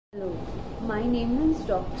Hello, my name is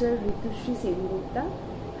Dr. Ritushri Sengupta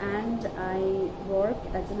and I work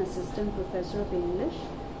as an assistant professor of English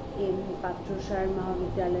in Patroshar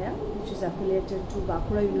Mahavidyalaya, which is affiliated to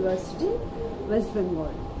Bankura University, West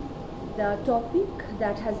Bengal. The topic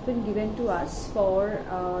that has been given to us for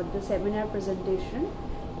the seminar presentation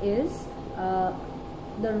is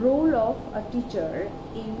the role of a teacher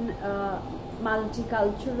in a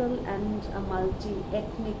multicultural and a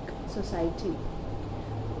multi-ethnic society.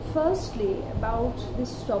 Firstly, about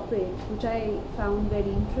this topic, which I found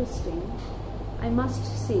very interesting, I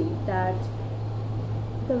must say that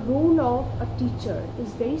the role of a teacher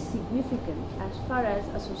is very significant as far as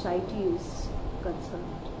a society is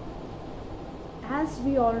concerned. As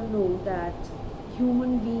we all know that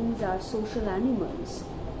human beings are social animals,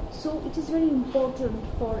 so it is very important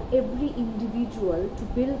for every individual to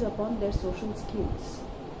build upon their social skills.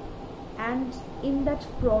 And in that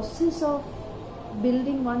process of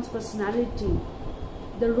building one's personality,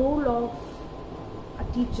 the role of a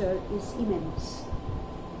teacher is immense.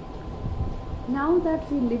 Now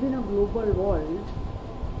that we live in a global world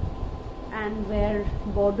and where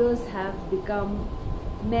borders have become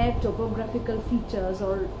mere topographical features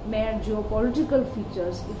or mere geopolitical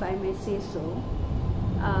features, if I may say so,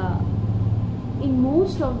 in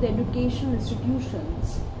most of the educational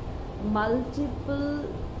institutions, multiple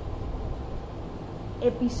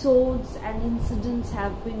episodes and incidents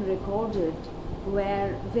have been recorded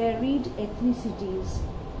where varied ethnicities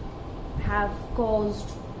have caused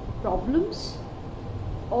problems,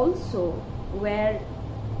 also where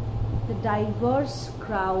the diverse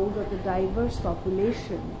crowd or the diverse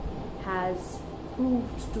population has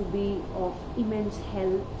proved to be of immense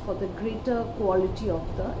help for the greater quality of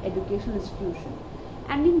the educational institution.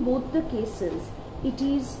 And in both the cases, it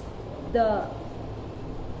is the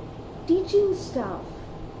teaching staff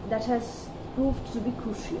that has proved to be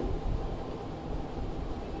crucial.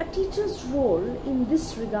 A teacher's role in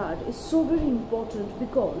this regard is so very important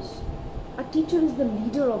because a teacher is the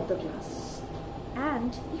leader of the class,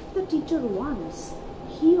 and if the teacher wants,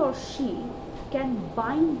 he or she can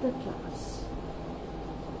bind the class,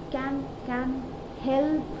 can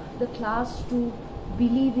help the class to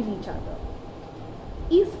believe in each other.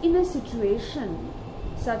 If in a situation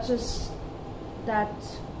such as that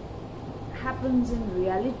happens in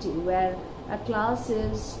reality, where a class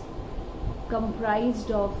is comprised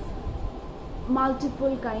of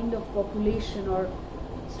multiple kind of population or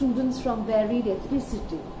students from varied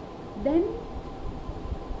ethnicity, then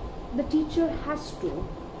the teacher has to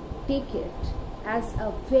take it as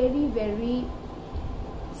a very, very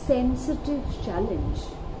sensitive challenge,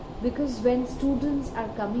 because when students are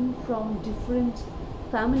coming from different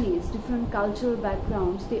families, different cultural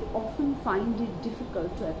backgrounds, they often find it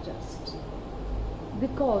difficult to adjust,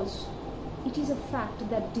 because it is a fact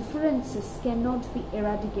that differences cannot be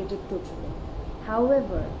eradicated totally.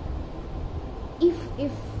 However,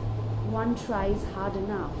 if one tries hard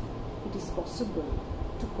enough, it is possible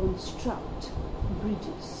to construct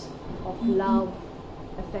bridges of love,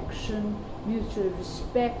 affection, mutual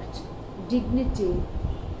respect, dignity,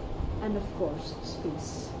 and of course,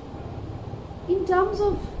 space. In terms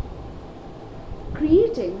of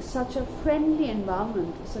creating such a friendly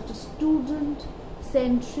environment, such a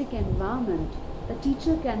student-centric environment, the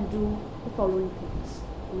teacher can do the following things.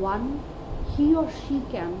 One, he or she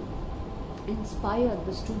can inspire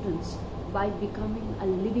the students by becoming a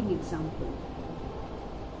living example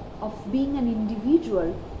of being an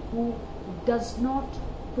individual who does not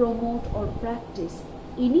promote or practice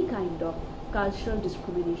any kind of cultural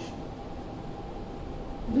discrimination.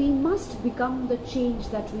 We must become the change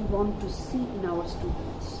that we want to see in our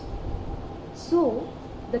students. So,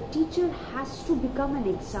 the teacher has to become an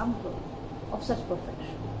example of such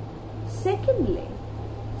perfection. Secondly,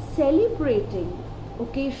 celebrating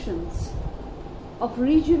occasions of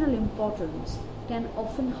regional importance can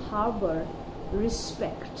often harbor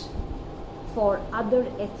respect for other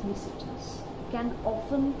ethnicities, can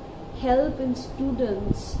often help in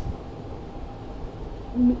students,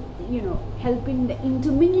 help in the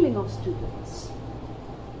intermingling of students.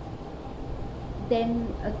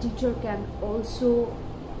 Then a teacher can also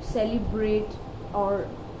celebrate, or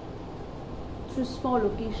through small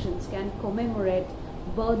occasions can commemorate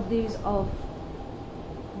birthdays of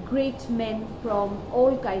great men from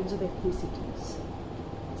all kinds of ethnicities,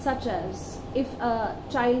 such as if a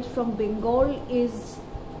child from Bengal is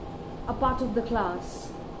a part of the class,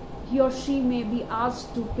 he or she may be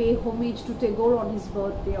asked to pay homage to Tagore on his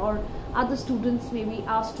birthday, or other students may be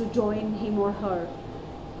asked to join him or her.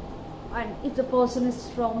 And if the person is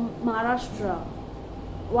from Maharashtra,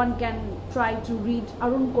 one can try to read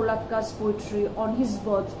Arun Kolatka's poetry on his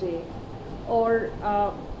birthday, or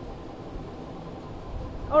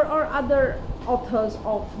other authors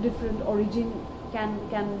of different origin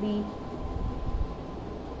can be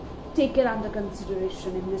taken under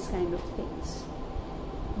consideration in this kind of things.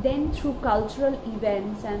 Then through cultural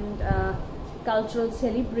events and cultural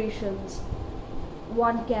celebrations,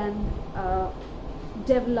 one can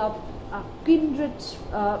develop a kindred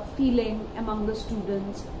feeling among the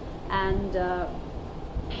students and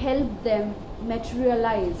help them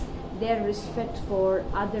materialize their respect for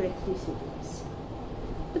other ethnicities.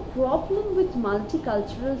 The problem with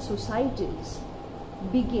multicultural societies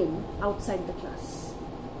begin outside the class.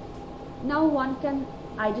 Now one can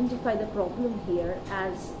identify the problem here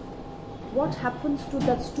as what happens to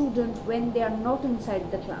that student when they are not inside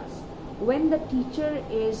the class, when the teacher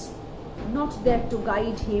is not there to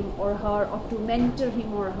guide him or her or to mentor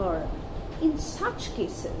him or her. In such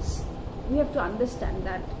cases, we have to understand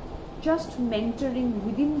that just mentoring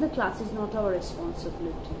within the class is not our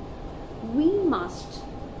responsibility. We must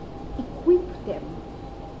equip them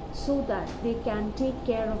so that they can take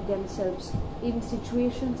care of themselves in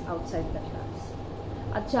situations outside the class.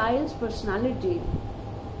 A child's personality,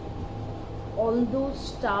 although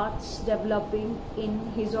starts developing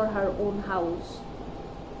in his or her own house,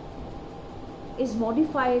 is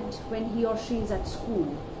modified when he or she is at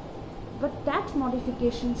school, but that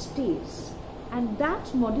modification stays, and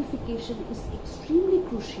that modification is extremely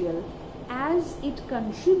crucial as it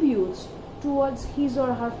contributes towards his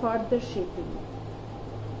or her further shaping,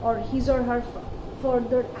 or his or her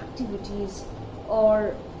further activities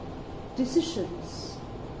or decisions.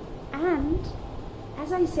 And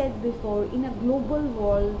as I said before, in a global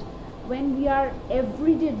world, when we are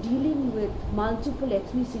every day dealing with multiple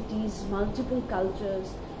ethnicities, multiple cultures,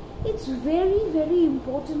 it's very, very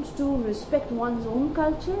important to respect one's own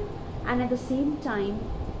culture and at the same time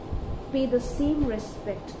pay the same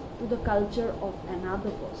respect to the culture of another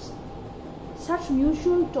person. Such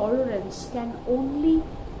mutual tolerance can only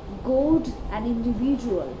goad an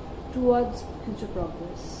individual towards future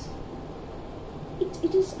progress.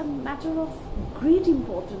 It is a matter of great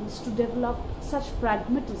importance to develop such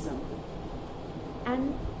pragmatism,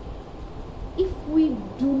 and if we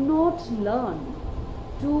do not learn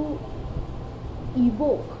to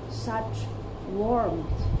evoke such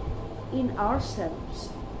warmth in ourselves,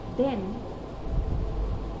 then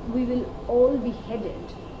we will all be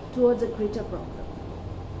headed towards a greater problem.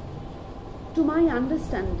 To my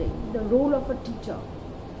understanding, the role of a teacher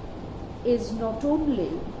is not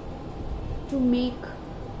only to make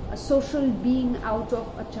a social being out of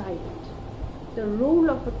a child. The role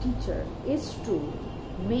of a teacher is to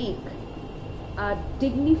make a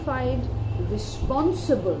dignified,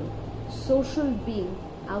 responsible social being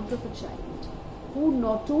out of a child who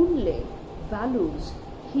not only values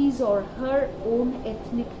his or her own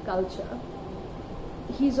ethnic culture,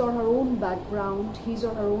 his or her own background, his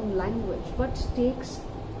or her own language, but takes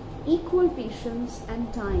equal patience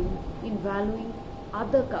and time in valuing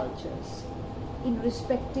other cultures, in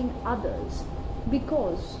respecting others,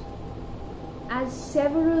 because as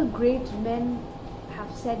several great men have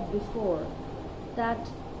said before, that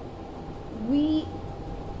we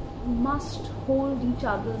must hold each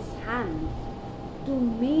other's hand to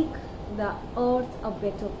make the earth a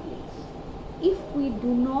better place. If we do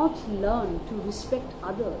not learn to respect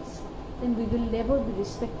others, then we will never be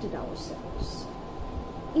respected ourselves.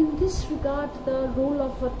 In this regard, the role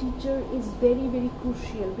of a teacher is very, very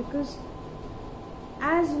crucial, because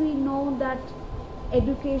as we know that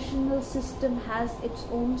educational system has its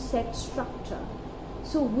own set structure,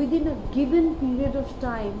 so within a given period of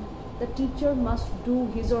time, the teacher must do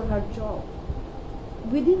his or her job.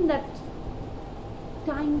 Within that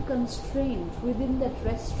time constraint, within that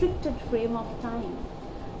restricted frame of time,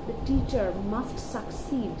 the teacher must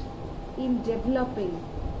succeed in developing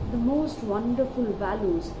the most wonderful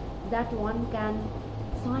values that one can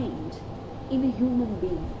find in a human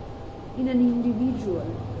being, in an individual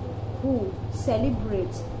who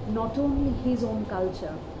celebrates not only his own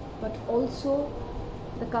culture but also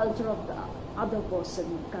the culture of the other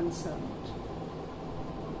person concerned.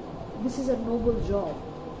 This is a noble job.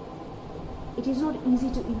 It is not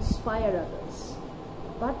easy to inspire others,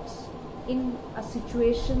 but in a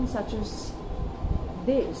situation such as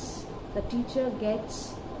this, the teacher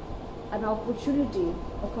gets an opportunity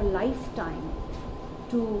of a lifetime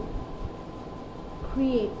to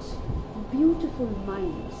create beautiful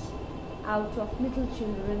minds out of little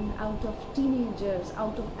children, out of teenagers,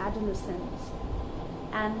 out of adolescents,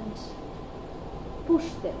 and push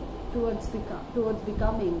them towards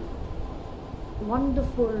becoming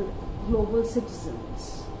wonderful global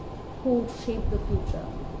citizens. who shape the future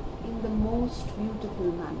in the most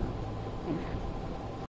beautiful manner. Thank you.